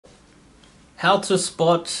How to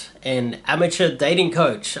spot an amateur dating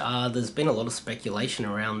coach. There's been a lot of speculation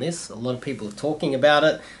around this. A lot of people are talking about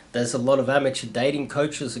it. There's a lot of amateur dating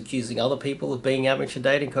coaches accusing other people of being amateur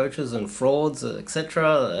dating coaches and frauds,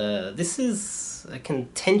 etc. This is a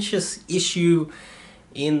contentious issue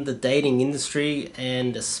in the dating industry,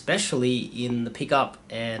 and especially in the pickup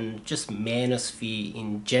and just manosphere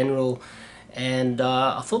in general. And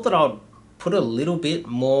I thought that I'd put a little bit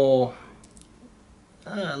more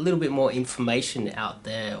information out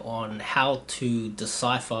there on how to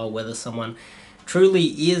decipher whether someone truly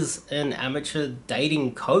is an amateur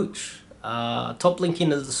dating coach. Top link in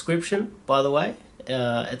the description, by the way.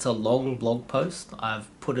 It's a long blog post. I've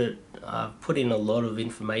put in a lot of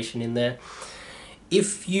information in there.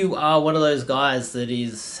 If you are one of those guys that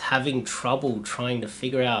is having trouble trying to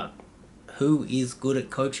figure out who is good at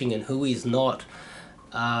coaching and who is not,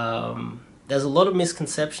 there's a lot of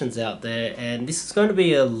misconceptions out there, and this is going to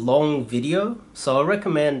be a long video, so I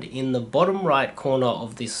recommend in the bottom right corner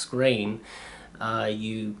of this screen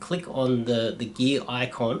you click on the gear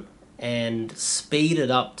icon and speed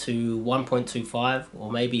it up to 1.25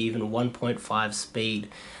 or maybe even 1.5 speed,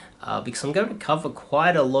 because I'm going to cover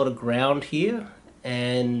quite a lot of ground here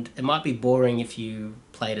and it might be boring if you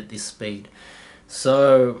played at this speed.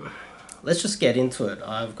 So let's just get into it.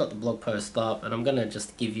 I've got the blog post up and I'm going to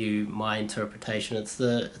just give you my interpretation. It's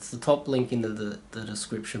the top link in the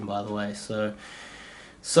description, by the way. So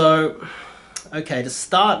okay, to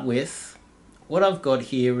start with, what I've got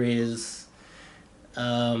here is,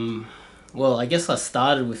 well, I guess I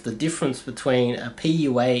started with the difference between a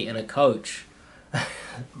PUA and a coach.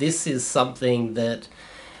 This is something that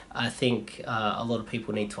I think a lot of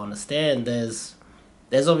people need to understand. There's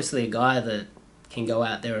obviously a guy that can go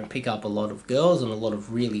out there and pick up a lot of girls and a lot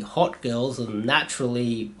of really hot girls and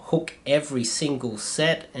naturally hook every single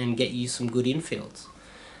set and get you some good infields.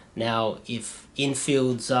 Now, if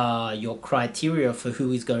infields are your criteria for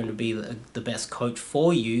who is going to be the best coach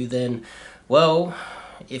for you, then, well,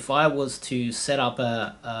 if I was to set up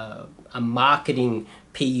a marketing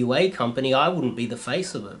PUA company, I wouldn't be the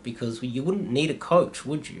face of it, because you wouldn't need a coach,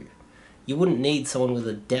 would you? You wouldn't need someone with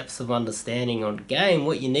a depth of understanding on game.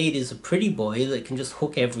 What you need is a pretty boy that can just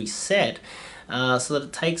hook every set, so that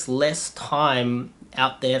it takes less time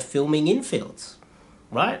out there filming infields,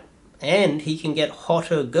 right? And he can get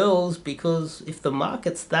hotter girls, because if the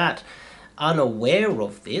market's that unaware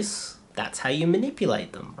of this, that's how you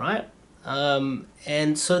manipulate them, right?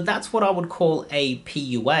 And so that's what I would call a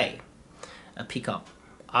PUA, a pickup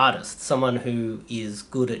artist, someone who is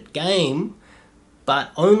good at game,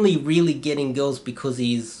 but only really getting girls because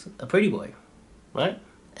he's a pretty boy, right?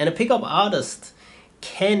 And a pickup artist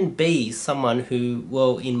can be someone who,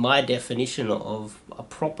 well, in my definition of a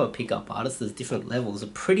proper pickup artist, there's different levels. A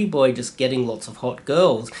pretty boy just getting lots of hot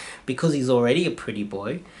girls because he's already a pretty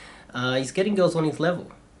boy. He's getting girls on his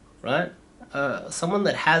level, right? Someone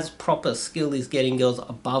that has proper skill is getting girls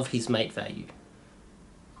above his mate value.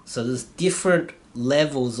 So there's different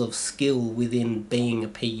levels of skill within being a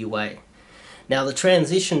PUA. Now, the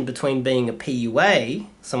transition between being a PUA,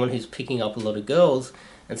 someone who's picking up a lot of girls,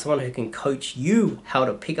 and someone who can coach you how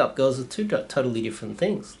to pick up girls are two totally different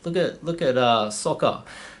things. Look at soccer,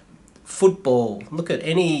 football. Look at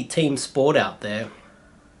any team sport out there.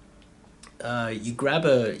 You grab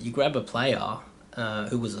a player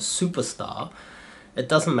who was a superstar. It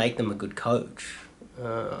doesn't make them a good coach.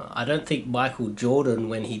 I don't think Michael Jordan,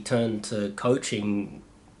 when he turned to coaching,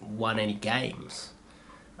 won any games.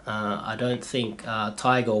 I don't think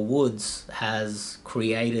Tiger Woods has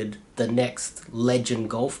created the next legend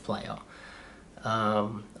golf player. I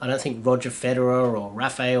don't think Roger Federer or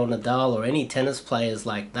Rafael Nadal or any tennis players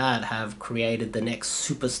like that have created the next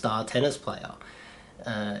superstar tennis player.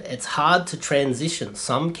 It's hard to transition.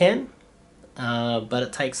 Some can, but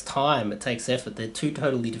it takes time, it takes effort. They're two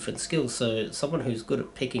totally different skills. So someone who's good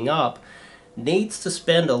at picking up needs to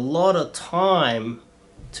spend a lot of time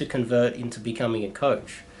to convert into becoming a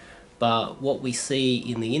coach. But what we see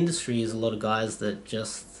in the industry is a lot of guys that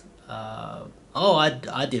just, I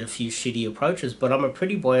did a few shitty approaches, but I'm a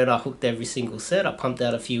pretty boy and I hooked every single set. I pumped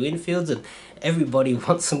out a few infields and everybody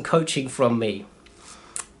wants some coaching from me.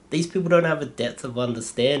 These people don't have a depth of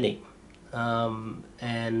understanding.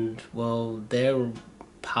 And, well, they're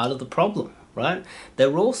part of the problem, right?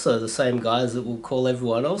 They're also the same guys that will call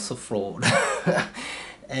everyone else a fraud.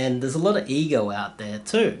 And there's a lot of ego out there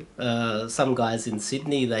too. Some guys in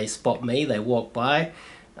Sydney, they spot me, they walk by.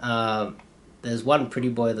 There's one pretty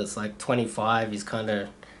boy that's like 25. He's kind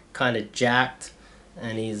of jacked,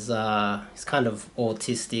 and he's kind of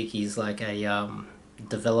autistic. He's like a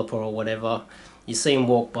developer or whatever. You see him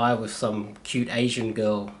walk by with some cute Asian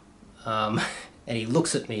girl and he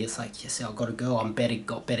looks at me. It's like, yes, I've got to go.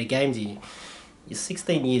 Got better games than you. You're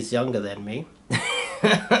 16 years younger than me.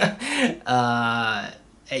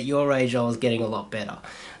 At your age, I was getting a lot better.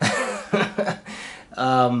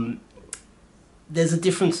 There's a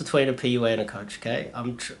difference between a PUA and a coach, okay?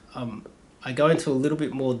 I go into a little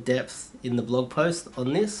bit more depth in the blog post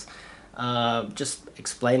on this. Just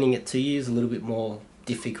explaining it to you is a little bit more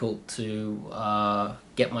difficult to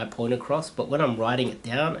get my point across, but when I'm writing it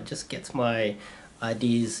down, it just gets my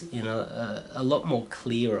ideas a lot more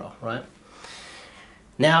clearer, right?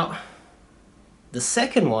 Now, the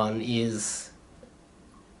second one is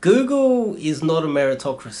Google is not a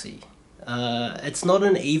meritocracy. It's not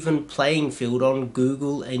an even playing field on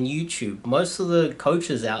Google and YouTube. Most of the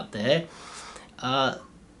coaches out there,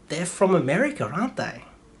 they're from America, aren't they?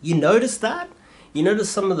 You notice that? You notice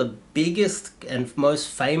some of the biggest and most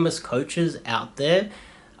famous coaches out there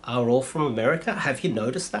are all from America? Have you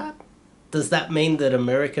noticed that? Does that mean that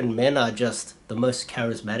American men are just the most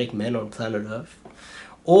charismatic men on planet Earth?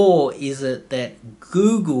 Or is it that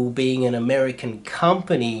Google, being an American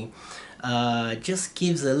company, just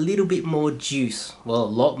gives a little bit more juice, well, a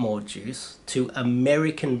lot more juice, to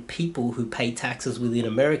American people who pay taxes within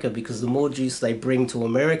America, because the more juice they bring to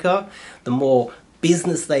America, the more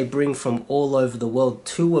business they bring from all over the world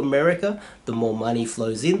to America, the more money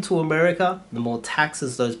flows into America, the more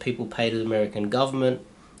taxes those people pay to the American government.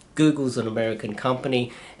 Google's an American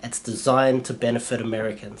company. It's designed to benefit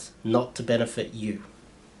Americans, not to benefit you,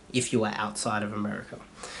 if you are outside of America.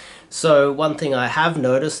 So one thing I have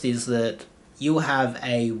noticed is that you have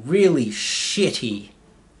a really shitty,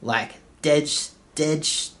 like dead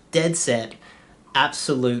set,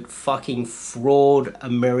 absolute fucking fraud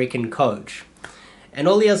American coach. And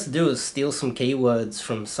all he has to do is steal some keywords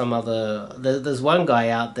from some other... There's one guy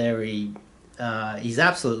out there, he's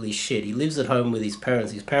absolutely shit. He lives at home with his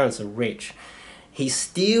parents. His parents are rich. He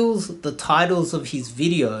steals the titles of his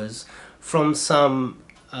videos from some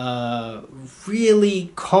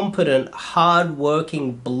really competent,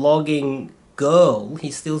 hard-working, blogging girl. He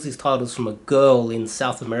steals his titles from a girl in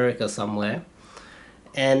South America somewhere.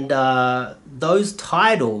 And those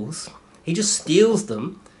titles, he just steals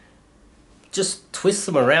them, just twists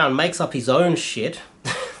them around, makes up his own shit.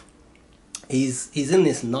 He's in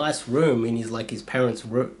this nice room in his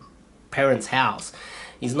parents' house.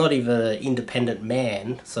 He's not even an independent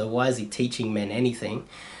man, so why is he teaching men anything?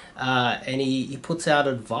 And he puts out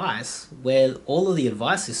advice where all of the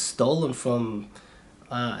advice is stolen from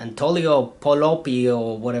Antolio Polopi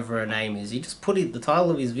or whatever her name is. You just put the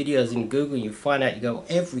title of his videos in Google and you find out, you go,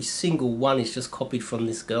 every single one is just copied from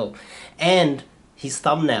this girl. And his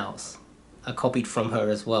thumbnails are copied from her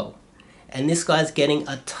as well. And this guy's getting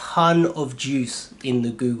a ton of juice in the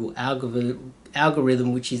Google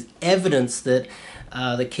algorithm, which is evidence that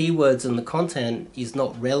the keywords and the content is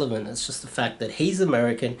not relevant. It's just the fact that he's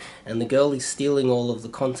American and the girl he's stealing all of the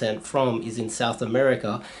content from is in South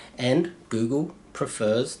America, and Google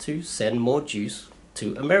prefers to send more juice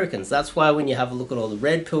to Americans. That's why when you have a look at all the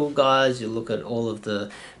red pill guys, you look at all of the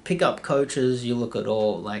pickup coaches, you look at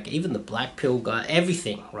all, like, even the black pill guy,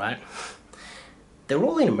 everything, right? They're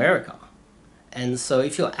all in America. And so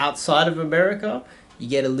if you're outside of America, you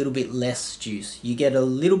get a little bit less juice. You get a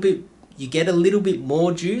little bit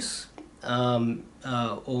more juice, or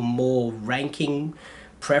more ranking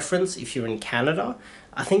preference if you're in Canada.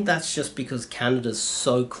 I think that's just because Canada's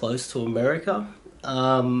so close to America.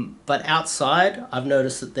 But outside, I've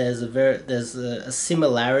noticed that there's a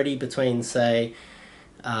similarity between, say,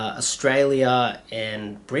 Australia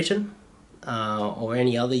and Britain, or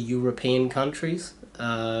any other European countries.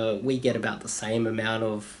 We get about the same amount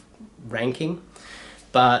of ranking,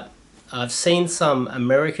 but I've seen some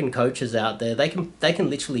American coaches out there, they can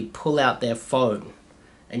literally pull out their phone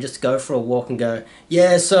and just go for a walk and go,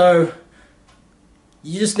 yeah, so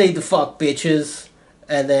you just need to fuck bitches,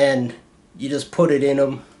 and then you just put it in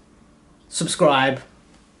them, subscribe,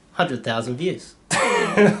 100,000 views.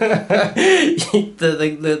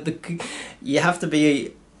 You have to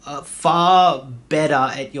be far better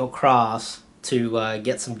at your craft to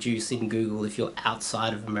get some juice in Google if you're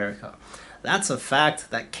outside of America. That's a fact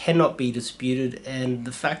that cannot be disputed, and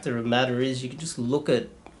the fact of the matter is, you can just look at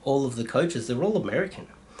all of the coaches, they're all American.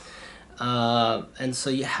 And so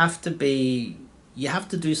you have to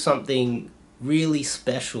do something really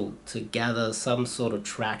special to gather some sort of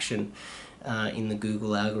traction in the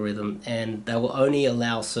Google algorithm, and they will only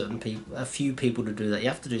allow a few people to do that. You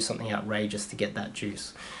have to do something outrageous to get that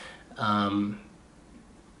juice.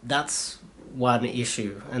 That's one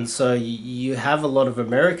issue. And so you have a lot of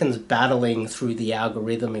Americans battling through the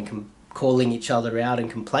algorithm and calling each other out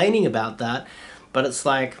and complaining about that, but it's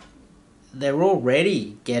like, they're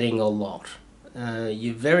already getting a lot.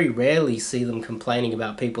 You very rarely see them complaining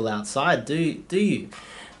about people outside, do you?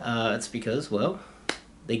 It's because, well,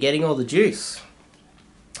 they're getting all the juice.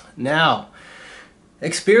 Now,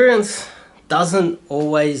 experience doesn't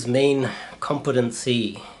always mean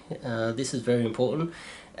competency. This is very important,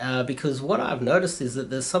 because what I've noticed is that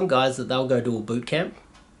there's some guys that they'll go do a boot camp,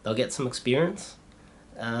 they'll get some experience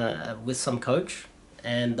with some coach,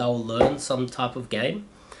 and they'll learn some type of game.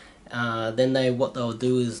 Then what they'll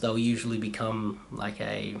do is they'll usually become like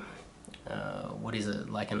a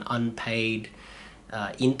like an unpaid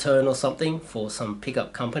intern or something for some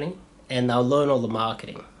pickup company, and they'll learn all the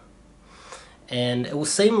marketing. And it will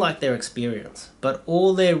seem like their experience, but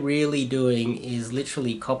all they're really doing is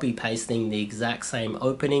literally copy pasting the exact same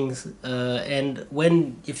openings. And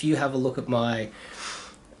if you have a look at my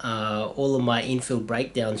all of my infield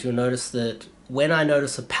breakdowns, you'll notice that when I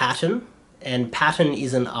notice a pattern, and pattern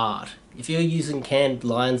is an art. If you're using canned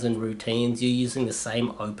lines and routines, you're using the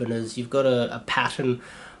same openers. You've got a pattern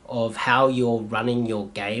of how you're running your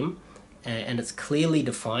game, and it's clearly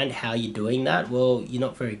defined how you're doing that. Well, you're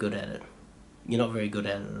not very good at it. You're not very good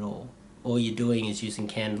at it at all. All you're doing is using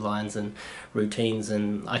canned lines and routines,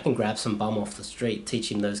 and I can grab some bum off the street,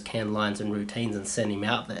 teach him those canned lines and routines, and send him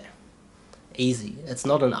out there. Easy. It's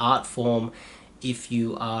not an art form if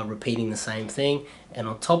you are repeating the same thing, and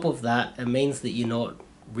on top of that, it means that you're not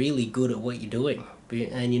really good at what you're doing,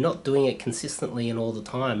 and you're not doing it consistently and all the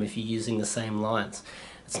time if you're using the same lines.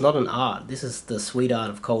 It's not an art. This is the sweet art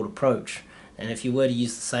of cold approach, and if you were to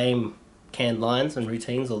use the same canned lines and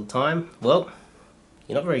routines all the time, well,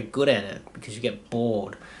 you're not very good at it because you get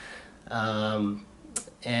bored. And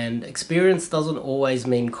experience doesn't always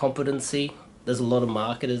mean competency. There's a lot of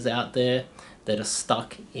marketers out there that are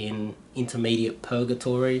stuck in intermediate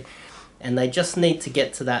purgatory, and they just need to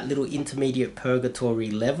get to that little intermediate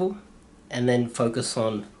purgatory level and then focus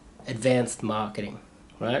on advanced marketing,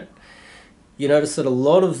 right? You notice that a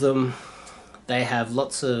lot of them, they have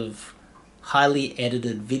lots of highly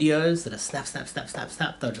edited videos that are snap, snap, snap, snap,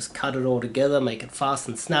 snap. They'll just cut it all together, make it fast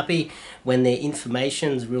and snappy, when their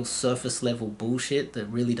information's real surface level bullshit that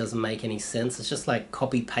really doesn't make any sense. It's just like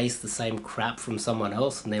copy paste the same crap from someone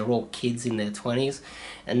else, and they're all kids in their 20s,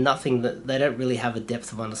 and nothing that they don't really have a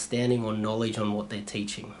depth of understanding or knowledge on what they're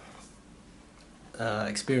teaching.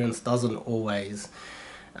 Experience doesn't always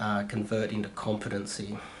convert into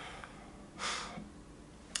competency.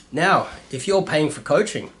 Now, if you're paying for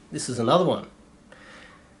coaching, this is another one.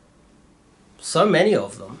 So many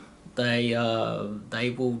of them, they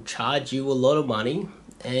will charge you a lot of money,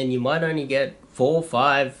 and you might only get 4 or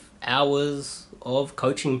 5 hours of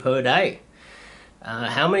coaching per day.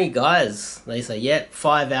 How many guys, they say, yeah,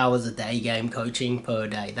 5 hours a day game coaching per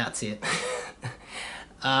day, that's it.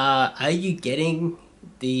 Are you getting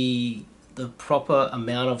the proper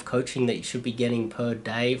amount of coaching that you should be getting per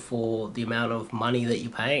day for the amount of money that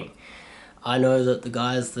you're paying? I know that the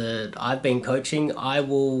guys that I've been coaching, I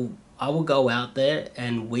will go out there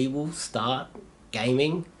and we will start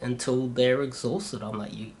gaming until they're exhausted. I'm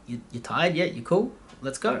like, you're tired yet? You cool?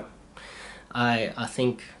 Let's go. I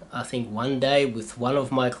think one day with one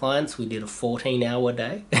of my clients, we did a 14-hour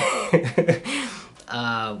day.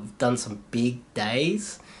 We've done some big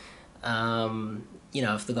days. You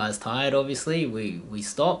know, if the guy's tired, obviously, we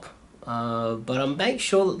stop. But I make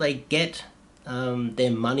sure that they get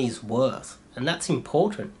their money's worth. And that's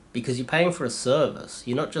important because you're paying for a service.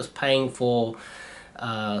 You're not just paying for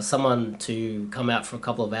someone to come out for a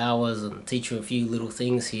couple of hours and teach you a few little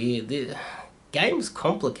things here. The game's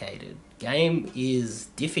complicated. Game is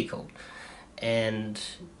difficult. And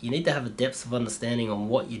you need to have a depth of understanding on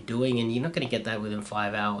what you're doing, and you're not going to get that within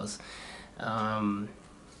 5 hours.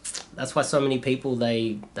 That's why so many people,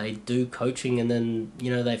 they do coaching and then,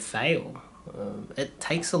 you know, they fail. It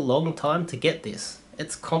takes a long time to get this.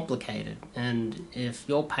 It's complicated, and if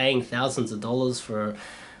you're paying thousands of dollars for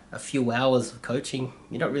a few hours of coaching,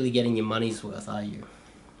 you're not really getting your money's worth, are you?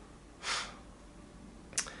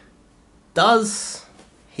 Does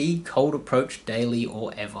he cold approach daily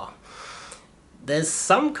or ever? There's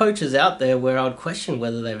some coaches out there where I would question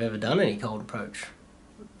whether they've ever done any cold approach.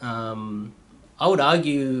 I would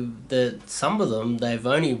argue that some of them, they've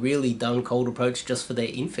only really done cold approach just for their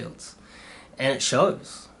infields, and it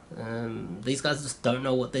shows. These guys just don't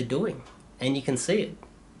know what they're doing, and you can see it.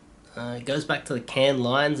 It goes back to the canned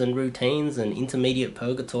lines and routines and intermediate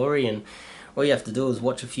purgatory, and all you have to do is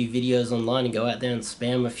watch a few videos online and go out there and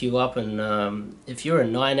spam a few up, and if you're a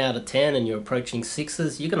 9 out of 10 and you're approaching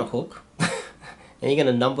 6s, you're going to hook. And you're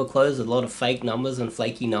going to number close with a lot of fake numbers and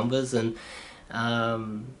flaky numbers, and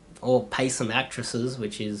or pay some actresses,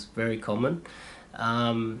 which is very common.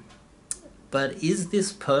 but is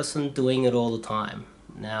this person doing it all the time?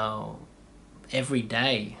 Now, every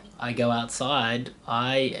day I go outside,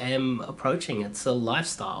 I am approaching. It's a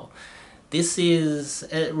lifestyle.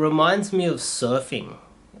 It reminds me of surfing,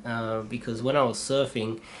 because when I was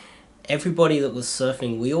surfing, everybody that was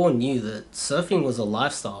surfing, we all knew that surfing was a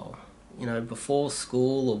lifestyle. You know, before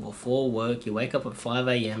school or before work, you wake up at 5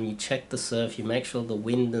 a.m., you check the surf, you make sure the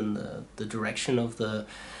wind and the direction of the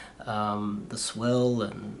swell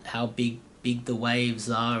and how big the waves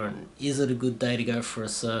are, and is it a good day to go for a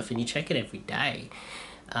surf, and you check it every day.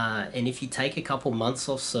 And if you take a couple months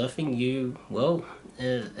off surfing,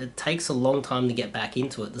 it takes a long time to get back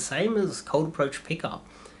into it. The same as cold approach pickup.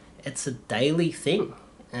 It's a daily thing.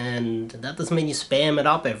 And that doesn't mean you spam it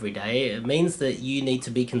up every day. It means that you need to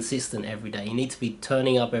be consistent every day. You need to be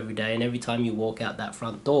turning up every day, and every time you walk out that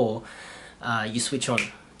front door, you switch on.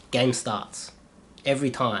 Game starts. Every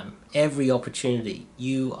time, every opportunity.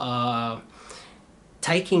 You are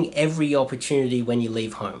taking every opportunity when you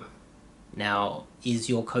leave home. Now, is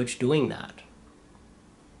your coach doing that?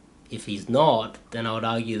 If he's not, then I would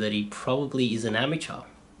argue that he probably is an amateur.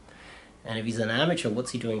 And if he's an amateur,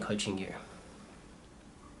 what's he doing coaching you?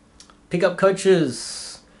 Pickup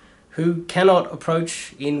coaches who cannot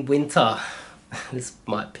approach in winter. This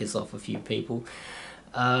might piss off a few people.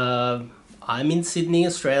 I'm in Sydney,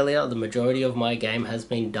 Australia. The majority of my game has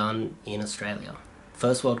been done in Australia.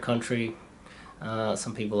 First world country.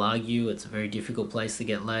 Some people argue it's a very difficult place to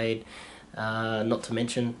get laid. Not to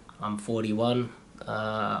mention, I'm 41.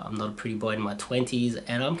 I'm not a pretty boy in my 20s,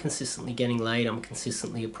 and I'm consistently getting laid. I'm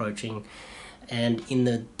consistently approaching. And in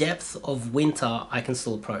the depth of winter, I can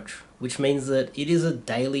still approach, which means that it is a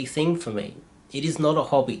daily thing for me. It is not a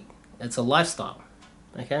hobby. It's a lifestyle.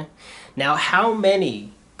 Okay? Now, how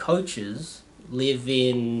many coaches live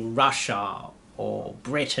in Russia or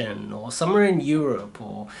Britain or somewhere in Europe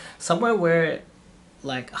or somewhere where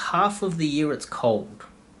like half of the year it's cold?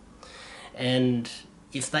 And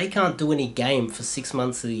if they can't do any game for 6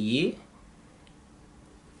 months of the year,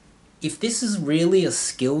 if this is really a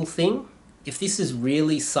skill thing, if this is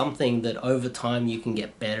really something that over time you can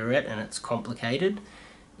get better at and it's complicated,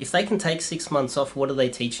 if they can take 6 months off, what are they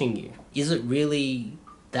teaching you? Is it really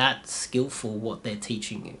that skillful what they're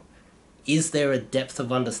teaching you? Is there a depth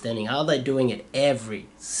of understanding? Are they doing it every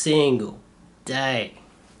single day?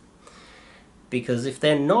 Because if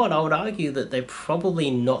they're not, I would argue that they're probably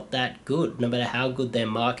not that good, no matter how good their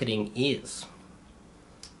marketing is.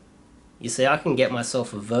 You see, I can get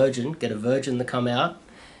myself get a virgin to come out,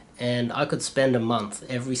 and I could spend a month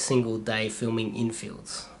every single day filming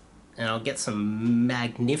infields. And I'll get some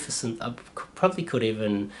magnificent, I probably could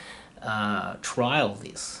even trial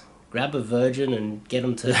this. Grab a virgin and get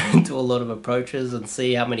them to do a lot of approaches and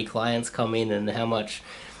see how many clients come in and how much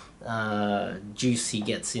juice he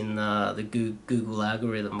gets in the Google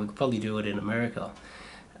algorithm. We could probably do it in America.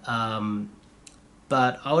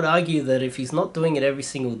 But I would argue that if he's not doing it every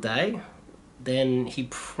single day, then he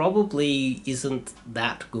probably isn't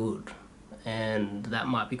that good. And that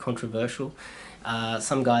might be controversial.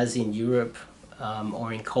 Some guys in Europe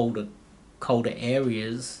or in colder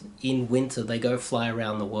areas, in winter, they go fly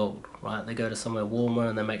around the world, right? They go to somewhere warmer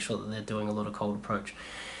and they make sure that they're doing a lot of cold approach.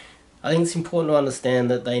 I think it's important to understand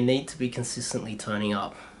that they need to be consistently turning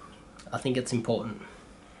up. I think it's important.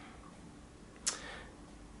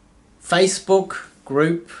 Facebook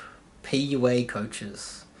group PUA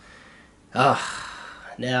coaches.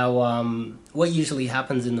 Now, what usually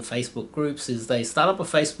happens in the Facebook groups is they start up a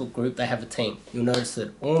Facebook group, they have a team. You'll notice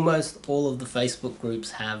that almost all of the Facebook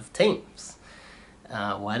groups have teams.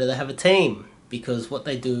 Why do they have a team? Because what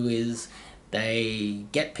they do is they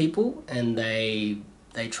get people and they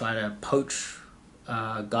try to poach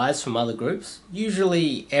guys from other groups.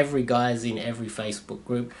 Usually every guy is in every Facebook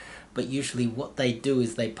group, but usually what they do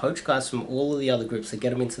is they poach guys from all of the other groups, they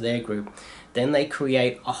get them into their group, then they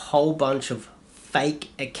create a whole bunch of fake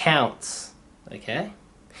accounts, okay?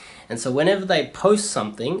 And so whenever they post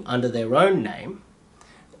something under their own name,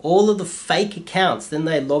 all of the fake accounts, then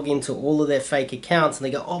they log into all of their fake accounts and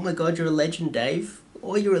they go, oh my God, you're a legend, Dave.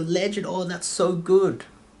 Oh, you're a legend. Oh, that's so good.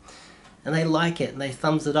 And they like it and they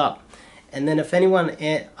thumbs it up. And then if anyone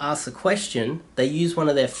asks a question, they use one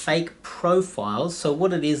of their fake profiles. So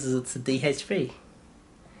what it is it's a DHV.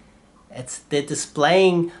 They're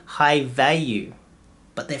displaying high value,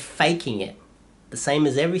 but they're faking it. The same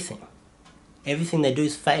as everything. Everything they do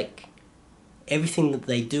is fake. Everything that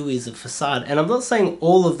they do is a facade. And I'm not saying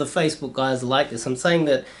all of the Facebook guys are like this. I'm saying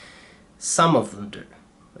that some of them do.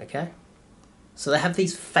 Okay? So they have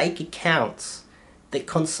these fake accounts that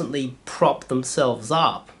constantly prop themselves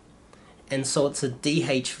up. And so it's a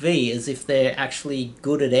DHV, as if they're actually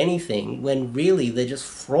good at anything, when really they're just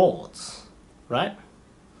frauds, right?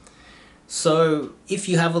 So if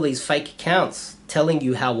you have all these fake accounts telling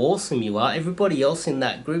you how awesome you are, everybody else in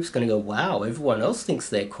that group's going to go, wow, everyone else thinks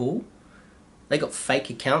they're cool. They got fake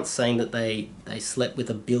accounts saying that they slept with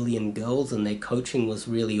 1 billion girls and their coaching was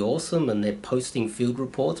really awesome, and they're posting field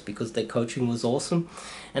reports because their coaching was awesome.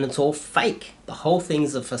 And it's all fake. The whole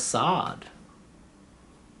thing's a facade.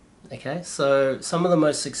 Okay, so some of the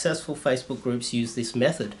most successful Facebook groups use this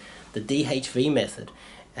method, the DHV method.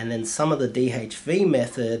 And then some of the DHV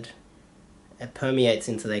method, it permeates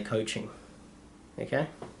into their coaching. Okay,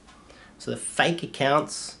 so the fake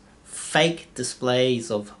accounts, fake displays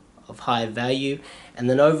of high value, and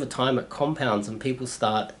then over time it compounds and people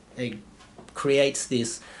start, it creates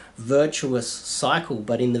this virtuous cycle.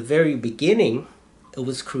 But in the very beginning, it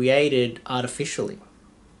was created artificially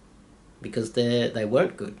because they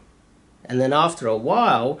weren't good. And then after a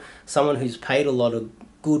while, someone who's paid a lot of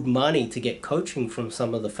good money to get coaching from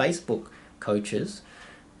some of the Facebook coaches,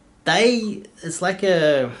 it's like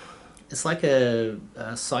a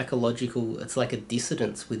psychological, it's like a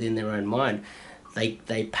dissonance within their own mind.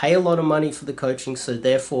 They pay a lot of money for the coaching, so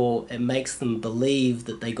therefore it makes them believe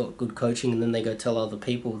that they got good coaching, and then they go tell other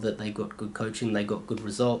people that they got good coaching, they got good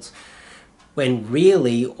results, when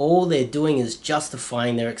really all they're doing is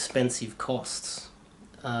justifying their expensive costs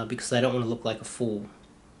because they don't want to look like a fool.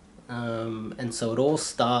 And so it all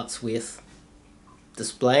starts with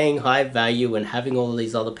displaying high value and having all of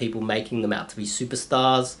these other people making them out to be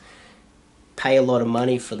superstars, pay a lot of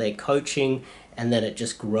money for their coaching, and then it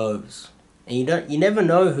just grows. And you never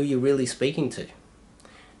know who you're really speaking to.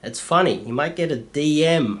 It's funny, you might get a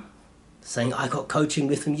DM saying, I got coaching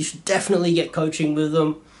with them, you should definitely get coaching with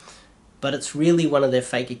them, but it's really one of their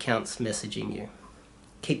fake accounts messaging you.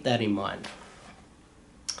 Keep that in mind.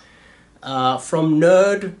 From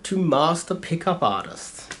nerd to master pickup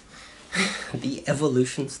artist. The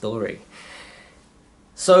evolution story.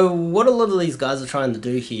 So what a lot of these guys are trying to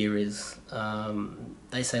do here is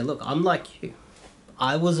they say, look, I'm like you.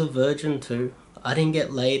 I was a virgin too. I didn't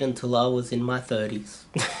get laid until I was in my 30s.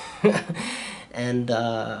 And,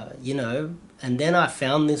 you know, and then I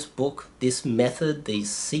found this book, this method, these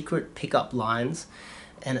secret pickup lines,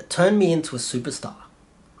 and it turned me into a superstar.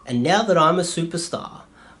 And now that I'm a superstar,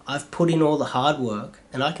 I've put in all the hard work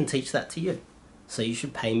and I can teach that to you. So you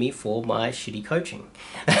should pay me for my shitty coaching.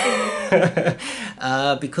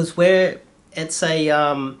 Because it's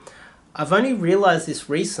a... I've only realized this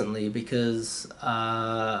recently because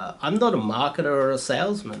I'm not a marketer or a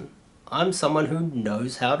salesman. I'm someone who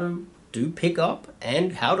knows how to do pickup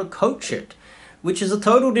and how to coach it, which is a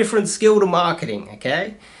total different skill to marketing,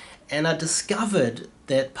 okay? And I discovered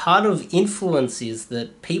that part of influence is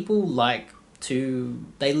that people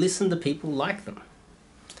they listen to people like them.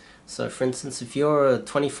 So for instance, if you're a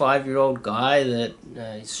 25-year-old guy that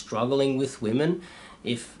is struggling with women,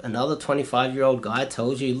 if another 25-year-old guy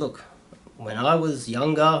tells you, look, when I was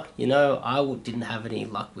younger, you know, I didn't have any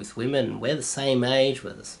luck with women. We're the same age.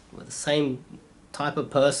 We're the same type of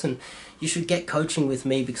person. You should get coaching with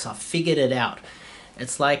me because I figured it out.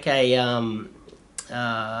 It's like I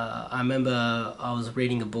remember I was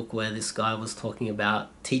reading a book where this guy was talking about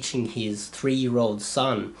teaching his 3-year-old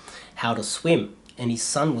son how to swim. And his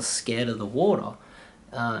son was scared of the water.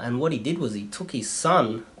 And what he did was he took his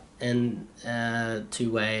son and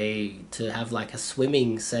to have like a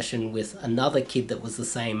swimming session with another kid that was the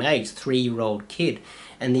same age, 3-year-old kid,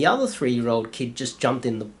 and the other 3-year-old kid just jumped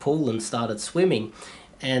in the pool and started swimming,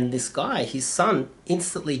 and this guy, his son,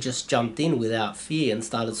 instantly just jumped in without fear and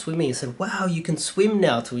started swimming and said, wow, you can swim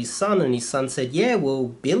now, to his son. And his son said, yeah, well,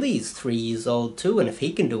 Billy's 3 years old too, and if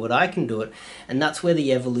he can do it, I can do it. And that's where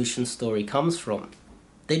the evolution story comes from.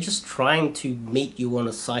 They're just trying to meet you on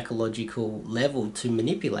a psychological level to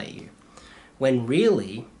manipulate you. When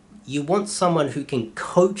really, you want someone who can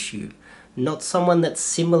coach you, not someone that's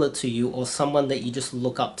similar to you or someone that you just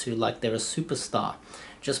look up to like they're a superstar.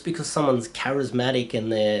 Just because someone's charismatic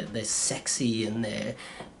and they're sexy and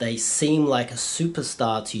they seem like a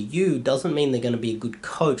superstar to you doesn't mean they're going to be a good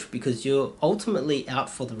coach, because you're ultimately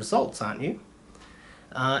out for the results, aren't you?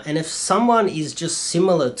 And if someone is just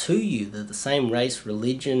similar to you, they're the same race,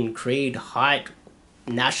 religion, creed, height,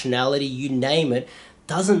 nationality, you name it,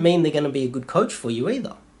 doesn't mean they're going to be a good coach for you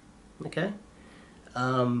either. Okay?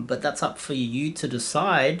 But that's up for you to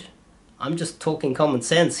decide. I'm just talking common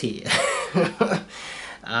sense here.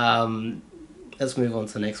 Let's move on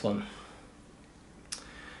to the next one.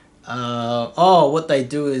 What they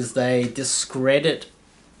do is they discredit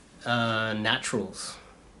naturals.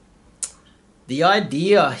 The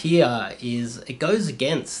idea here is it goes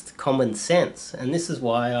against common sense, and this is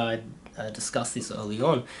why I discussed this early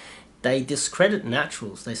on. They discredit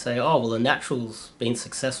naturals. They say, oh, well, a natural's been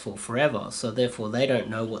successful forever, so therefore they don't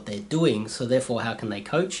know what they're doing, so therefore how can they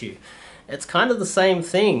coach you? It's kind of the same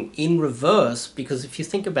thing in reverse, because if you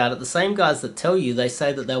think about it, the same guys that tell you, they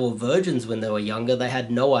say that they were virgins when they were younger, they had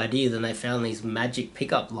no idea, then they found these magic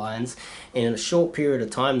pickup lines, and in a short period of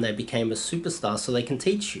time they became a superstar, so they can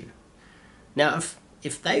teach you. Now,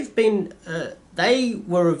 if they've been, they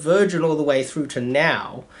were a virgin all the way through to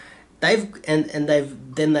now, they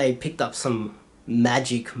picked up some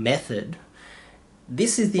magic method.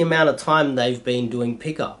 This is the amount of time they've been doing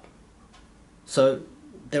pickup. So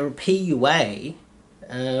they're a PUA,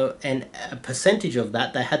 and a percentage of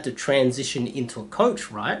that they had to transition into a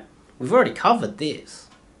coach, right? We've already covered this.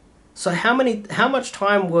 So how much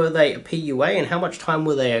time were they a PUA, and how much time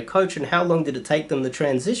were they a coach, and how long did it take them to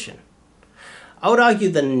transition? I would argue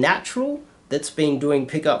the natural that's been doing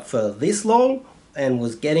pickup for this long and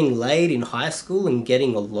was getting laid in high school and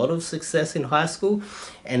getting a lot of success in high school,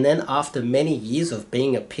 and then after many years of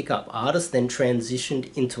being a pickup artist, then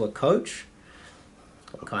transitioned into a coach.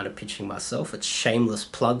 I'm kind of pitching myself. It's a shameless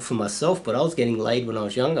plug for myself, but I was getting laid when I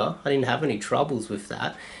was younger. I didn't have any troubles with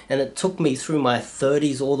that. And it took me through my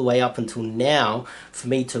 30s all the way up until now for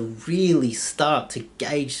me to really start to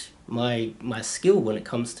gauge my skill when it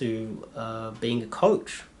comes to being a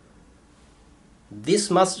coach. This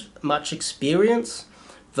much experience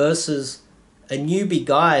versus a newbie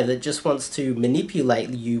guy that just wants to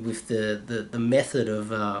manipulate you with the method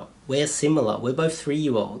of we're similar, we're both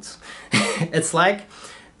 3-year-olds. It's like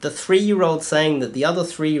the 3-year-old saying that the other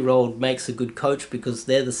 3-year-old makes a good coach because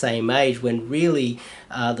they're the same age, when really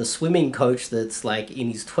the swimming coach that's like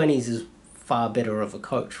in his 20s is far better of a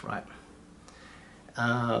coach, right?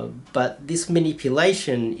 But this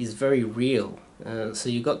manipulation is very real. So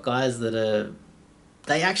you've got guys that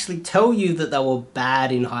they actually tell you that they were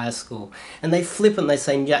bad in high school, and they flip and they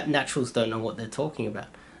say naturals don't know what they're talking about.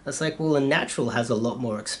 It's like, well, a natural has a lot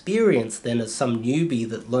more experience than some newbie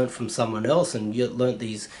that learnt from someone else and learnt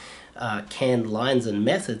these canned lines and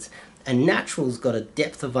methods. And natural's got a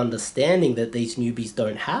depth of understanding that these newbies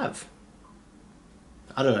don't have.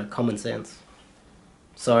 I don't know, common sense.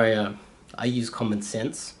 Sorry, I use common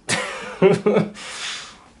sense.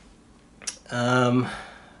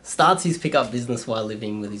 Starts his pickup business while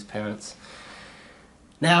living with his parents.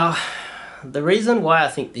 Now, the reason why I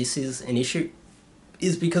think this is an issue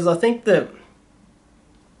is because I think that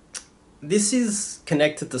this is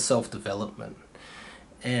connected to self-development.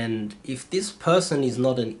 And if this person is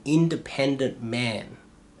not an independent man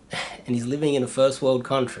and he's living in a first world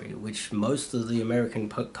country, which most of the American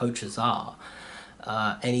coaches are,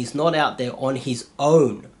 and he's not out there on his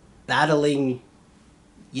own battling,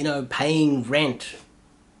 paying rent,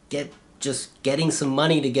 just getting some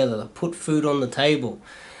money together, put food on the table,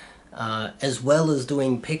 as well as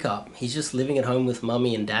doing pickup. He's just living at home with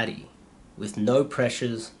mummy and daddy with no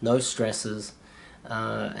pressures, no stresses,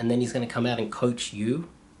 and then he's going to come out and coach you,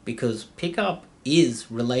 because pickup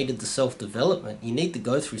is related to self-development. You need to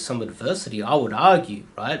go through some adversity, I would argue,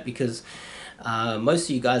 right? Because most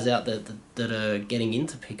of you guys out there that are getting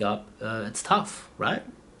into pickup, it's tough, right?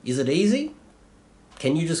 Is it easy?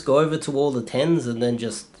 Can you just go over to all the 10s and then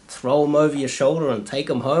just throw them over your shoulder and take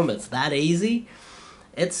them home? It's that easy?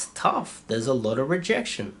 It's tough. There's a lot of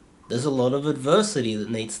rejection. There's a lot of adversity that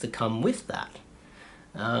needs to come with that.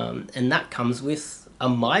 And that comes with a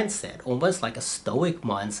mindset, almost like a stoic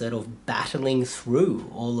mindset of battling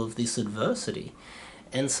through all of this adversity.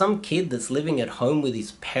 And some kid that's living at home with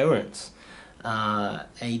his parents, and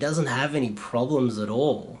he doesn't have any problems at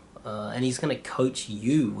all, and he's going to coach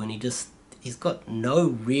you when he's got no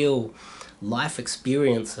real life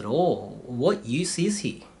experience at all. What use is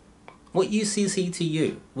he? What use is he to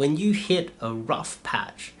you? When you hit a rough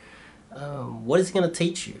patch, what is he going to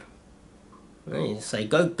teach you? You say,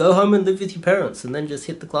 go home and live with your parents and then just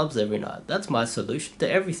hit the clubs every night. That's my solution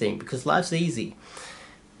to everything, because life's easy.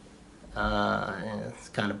 It's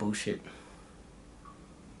kind of bullshit.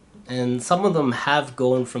 And some of them have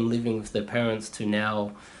gone from living with their parents to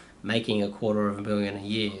now making $250,000 a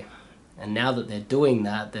year. And now that they're doing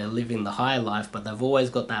that, they're living the high life, but they've always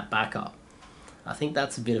got that backup. I think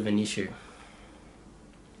that's a bit of an issue.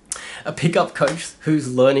 A pickup coach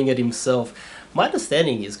who's learning it himself. My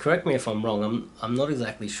understanding is, correct me if I'm wrong, I'm not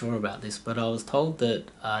exactly sure about this, but I was told that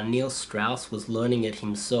Neil Strauss was learning it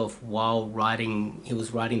himself while he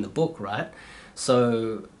was writing the book, right?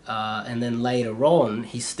 So And then later on,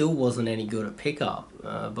 he still wasn't any good at pickup.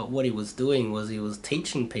 But what he was doing was he was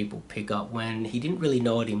teaching people pickup when he didn't really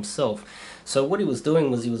know it himself. So what he was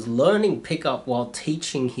doing was he was learning pickup while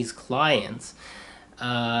teaching his clients.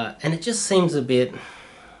 And it just seems a bit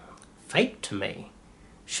fake to me.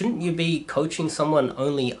 Shouldn't you be coaching someone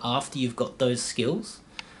only after you've got those skills?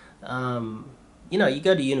 You know, you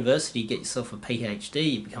go to university, get yourself a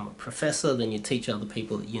PhD, you become a professor, then you teach other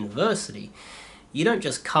people at university. You don't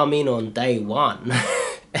just come in on day one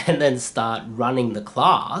and then start running the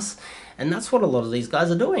class. And that's what a lot of these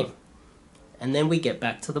guys are doing. And then we get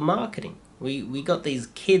back to the marketing. We got these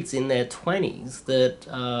kids in their 20s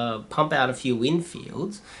that pump out a few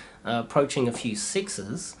infields, approaching a few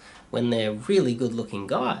sixes when they're really good looking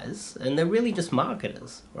guys, and they're really just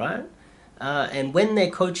marketers, right? And when they're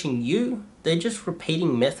coaching you, they're just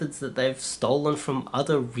repeating methods that they've stolen from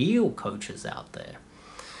other real coaches out there.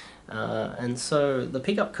 And so the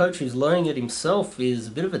pickup coach who's learning it himself is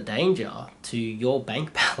a bit of a danger to your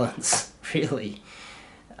bank balance, really.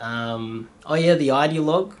 Oh yeah, the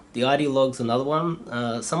ideologue. The ideologue's another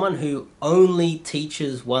one. Someone who only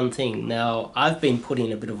teaches one thing. Now, I've been put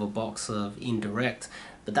in a bit of a box of indirect,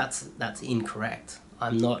 but that's incorrect.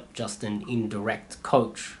 I'm not just an indirect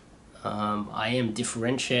coach. I am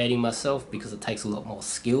differentiating myself because it takes a lot more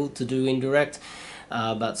skill to do indirect.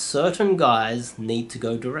 But certain guys need to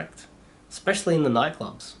go direct, especially in the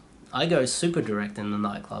nightclubs. I go super direct in the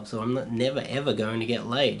nightclub, so I'm never ever going to get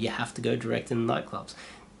laid. You have to go direct in the nightclubs.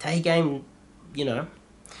 Daygame, you know.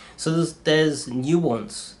 So there's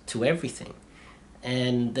nuance to everything.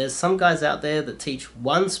 And there's some guys out there that teach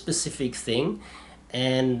one specific thing,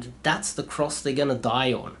 and that's the cross they're going to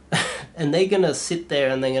die on. And they're going to sit there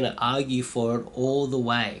and they're going to argue for it all the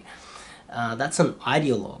way. That's an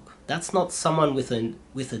ideologue. That's not someone with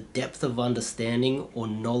a depth of understanding or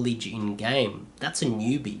knowledge in game. That's a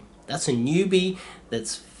newbie. That's a newbie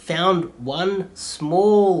that's found one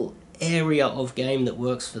small area of game that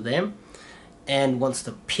works for them and wants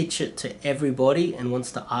to pitch it to everybody and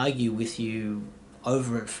wants to argue with you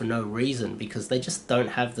over it for no reason because they just don't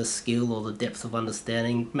have the skill or the depth of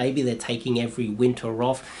understanding. Maybe they're taking every winter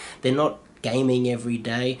off. They're not gaming every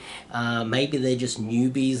day. Maybe they're just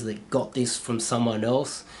newbies that got this from someone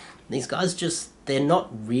else. These guys they're not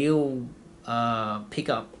real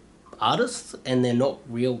pickup artists, and they're not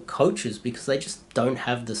real coaches because they just don't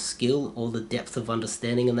have the skill or the depth of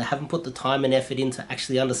understanding, and they haven't put the time and effort in to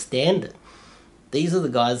actually understand it. These are the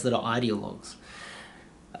guys that are ideologues.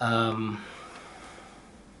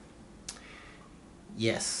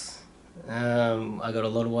 Yes. I got a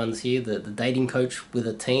lot of ones here. The dating coach with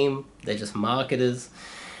a team, they're just marketers.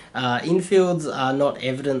 Infields are not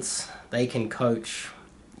evidence. They can coach.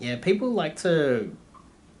 Yeah, people like to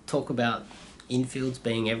talk about infields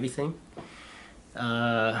being everything.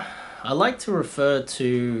 I like to refer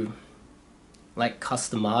to like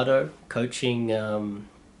Customado coaching.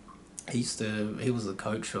 He was the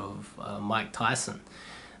coach of Mike Tyson.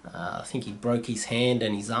 I think he broke his hand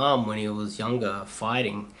and his arm when he was younger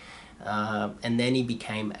fighting. And then he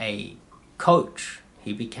became a coach.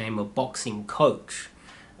 He became a boxing coach.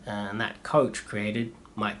 And that coach created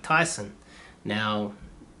Mike Tyson. Now,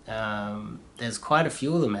 there's quite a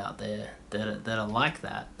few of them out there that are like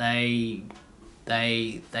that. They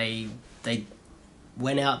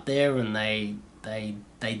went out there and they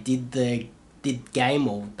did game,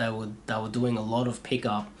 or they were doing a lot of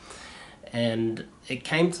pickup, and it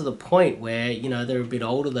came to the point where, you know, they're a bit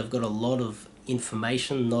older, they've got a lot of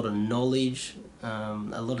information, a lot of knowledge,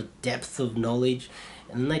 a lot of depth of knowledge,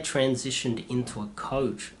 and then they transitioned into a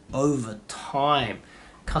coach over time.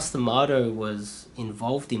 Customado was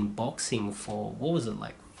involved in boxing for, what was it,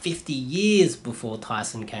 like 50 years before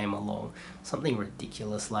Tyson came along, something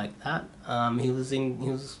ridiculous like that. He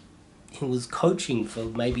was coaching for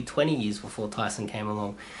maybe 20 years before Tyson came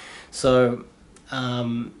along. So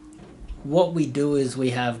what we do is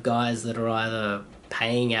we have guys that are either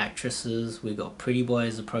paying actresses, we've got pretty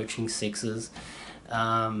boys approaching sixes,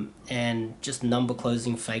 and just number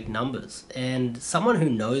closing fake numbers. And someone who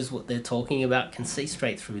knows what they're talking about can see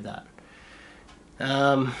straight through that.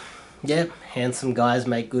 Yep, handsome guys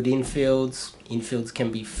make good infields. Infields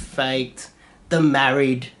can be faked. The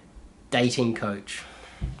married dating coach.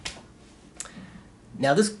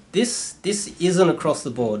 Now this isn't across the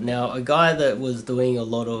board. Now, a guy that was doing a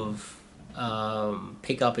lot of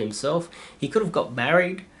pickup himself, he could have got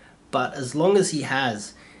married, but as long as he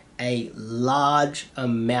has a large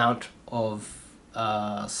amount of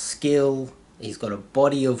skill, he's got a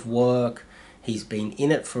body of work, he's been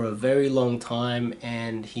in it for a very long time,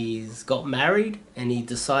 and he's got married and he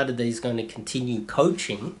decided that he's going to continue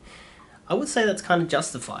coaching, I would say that's kind of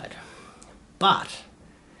justified. But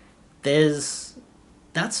that's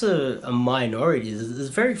a minority. There's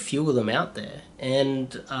very few of them out there.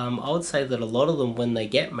 And I would say that a lot of them, when they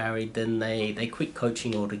get married, then they quit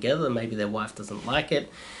coaching altogether. Maybe their wife doesn't like it.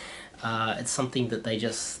 It's something that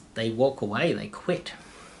they walk away, they quit.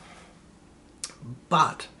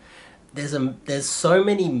 But there's so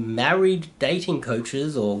many married dating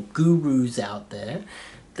coaches or gurus out there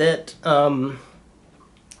that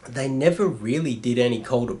they never really did any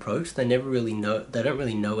cold approach. They don't really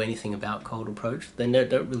know anything about cold approach. They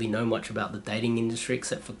don't really know much about the dating industry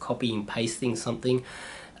except for copying and pasting something.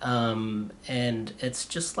 And it's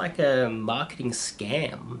just like a marketing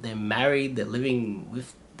scam. They're married, they're living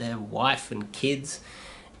with their wife and kids,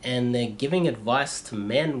 and they're giving advice to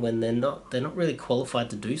men when they're not really qualified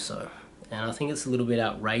to do so. And I think it's a little bit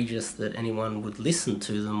outrageous that anyone would listen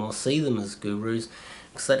to them or see them as gurus,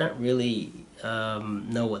 because they don't really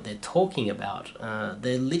know what they're talking about.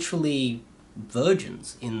 They're literally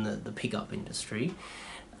virgins in the pickup industry.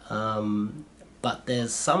 But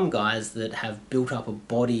there's some guys that have built up a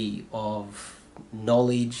body of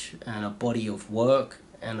knowledge and a body of work,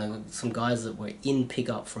 and some guys that were in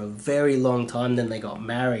pickup for a very long time, then they got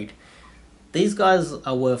married. These guys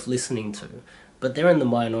are worth listening to, but they're in the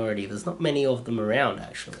minority. There's not many of them around,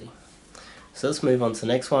 actually. So let's move on to the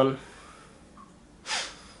next one.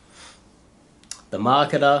 The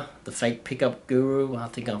marketer, the fake pickup guru. I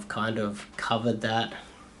think I've kind of covered that.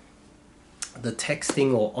 The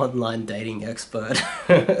texting or online dating expert.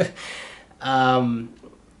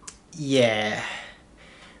 Yeah.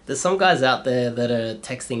 There's some guys out there that are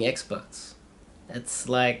texting experts. It's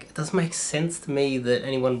like, it doesn't make sense to me that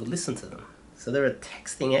anyone would listen to them. So they're a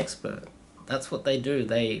texting expert. That's what they do.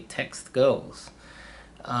 They text girls.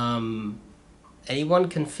 Anyone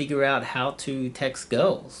can figure out how to text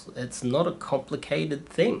girls. It's not a complicated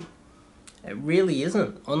thing. It really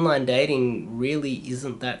isn't. Online dating really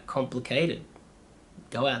isn't that complicated.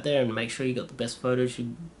 Go out there and make sure you got the best photos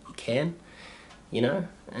you can,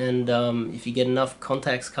 and if you get enough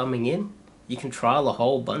contacts coming in, you can trial a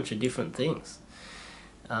whole bunch of different things.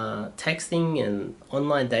 Texting and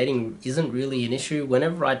online dating isn't really an issue.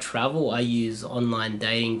 Whenever I travel, I use online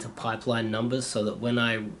dating to pipeline numbers so that when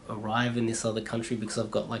I arrive in this other country, because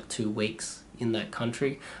I've got like 2 weeks in that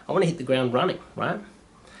country, I want to hit the ground running, right?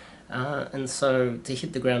 And so to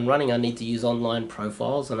hit the ground running, I need to use online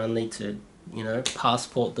profiles, and I need to,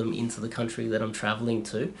 passport them into the country that I'm traveling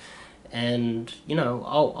to. And,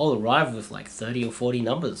 I'll arrive with like 30 or 40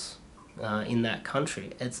 numbers in that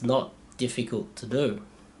country. It's not difficult to do.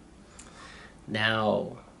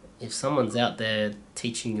 Now, if someone's out there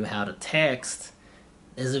teaching you how to text,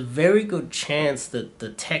 there's a very good chance that the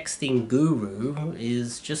texting guru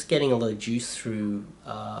is just getting a lot of juice through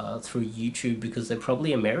YouTube, because they're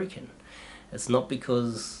probably American. It's not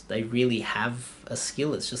because they really have a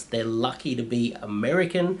skill. It's just they're lucky to be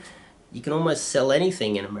American. You can almost sell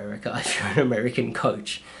anything in America if you're an American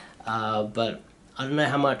coach. But I don't know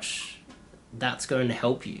how much that's going to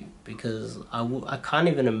help you, because I can't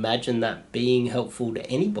even imagine that being helpful to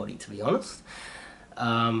anybody, to be honest.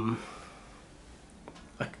 I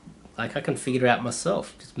can figure it out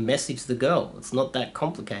myself. Just message the girl. It's not that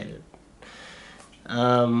complicated.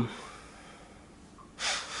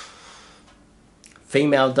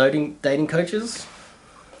 Female dating coaches.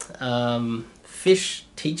 Fish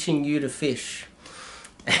teaching you to fish.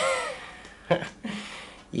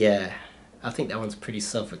 Yeah, I think that one's pretty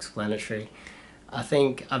self-explanatory. I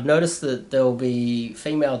think I've noticed that there will be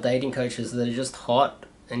female dating coaches that are just hot,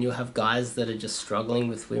 and you'll have guys that are just struggling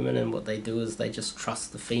with women, and what they do is they just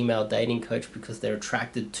trust the female dating coach because they're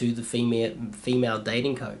attracted to the female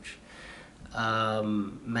dating coach.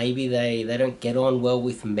 Maybe they don't get on well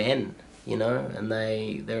with men, and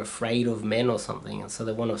they're afraid of men or something, and so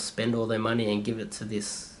they want to spend all their money and give it to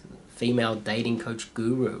this female dating coach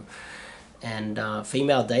guru. And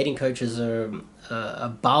female dating coaches are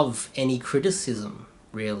above any criticism,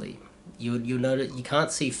 really. You notice you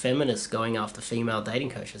can't see feminists going after female dating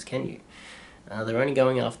coaches, can you? They're only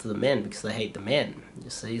going after the men because they hate the men, you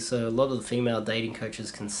see. So a lot of the female dating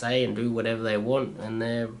coaches can say and do whatever they want, and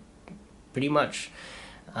they're pretty much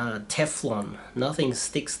Teflon. Nothing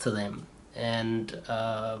sticks to them. And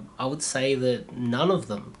I would say that none of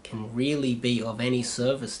them can really be of any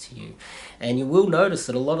service to you. And you will notice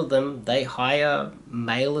that a lot of them, they hire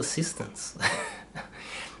male assistants.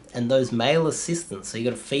 And those male assistants, so you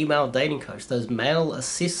got a female dating coach, those male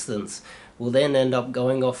assistants will then end up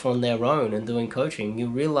going off on their own and doing coaching. You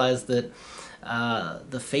realize that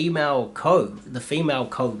the female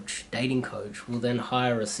coach, dating coach, will then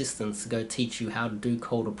hire assistants to go teach you how to do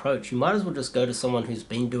cold approach. You might as well just go to someone who's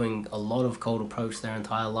been doing a lot of cold approach their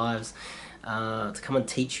entire lives to come and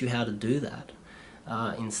teach you how to do that,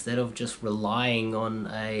 instead of just relying on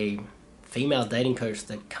a female dating coach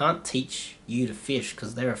that can't teach you to fish,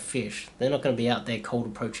 because they're a fish. They're not going to be out there cold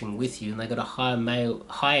approaching with you, and they've got to hire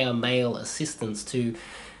male assistants to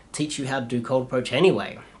teach you how to do cold approach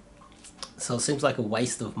anyway. So it seems like a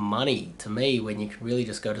waste of money to me when you can really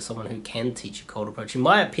just go to someone who can teach you cold approach. In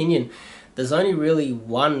my opinion, there's only really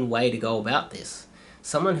one way to go about this.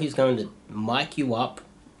 Someone who's going to mic you up,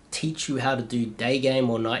 teach you how to do day game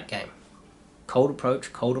or night game. Cold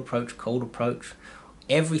approach, cold approach, cold approach.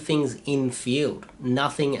 Everything's in field.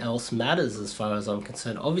 Nothing else matters as far as I'm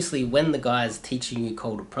concerned. Obviously, when the guy's teaching you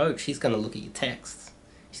cold approach, he's going to look at your texts.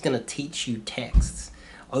 He's going to teach you texts.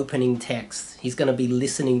 Opening text. He's going to be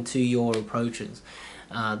listening to your approaches.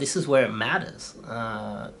 This is where it matters.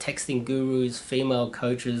 Texting gurus, female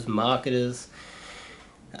coaches, marketers.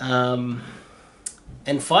 And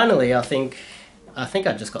finally, I think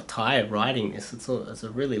I just got tired writing this. It's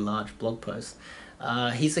a really large blog post.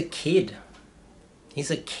 He's a kid. He's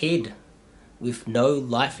a kid with no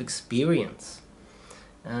life experience.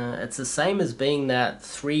 It's the same as being that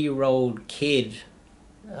 3-year-old kid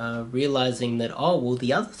realizing that, oh, well,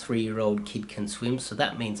 the other 3-year-old kid can swim, so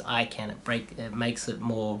that means I can. It makes it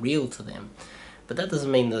more real to them. But that doesn't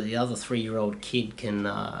mean that the other 3-year-old kid can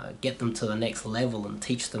get them to the next level and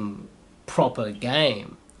teach them proper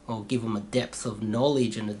game, or give them a depth of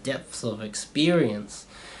knowledge and a depth of experience.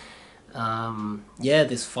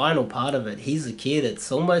 This final part of it, he's a kid.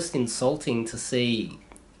 It's almost insulting to see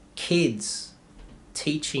kids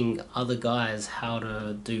teaching other guys how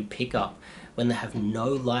to do pickup when they have no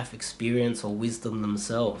life experience or wisdom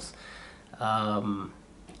themselves.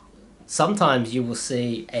 Sometimes you will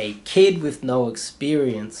see a kid with no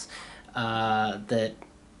experience that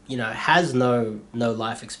has no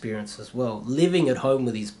life experience as well, living at home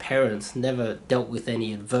with his parents, never dealt with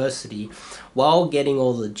any adversity, while getting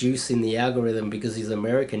all the juice in the algorithm because he's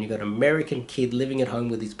American. You've got an American kid living at home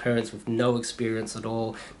with his parents with no experience at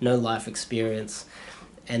all, no life experience,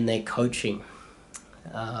 and they're coaching.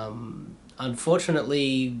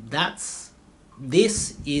 Unfortunately,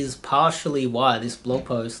 this is partially why this blog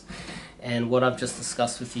post and what I've just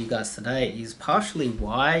discussed with you guys today is partially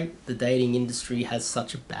why the dating industry has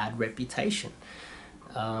such a bad reputation.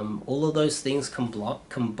 All of those things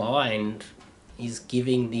combined is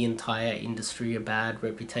giving the entire industry a bad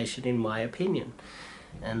reputation, in my opinion.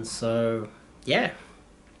 And so, yeah,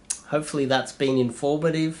 hopefully that's been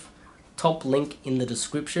informative. Top link in the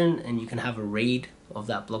description, and you can have a read of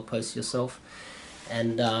that blog post yourself.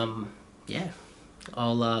 And I'll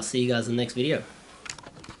see you guys in the next video.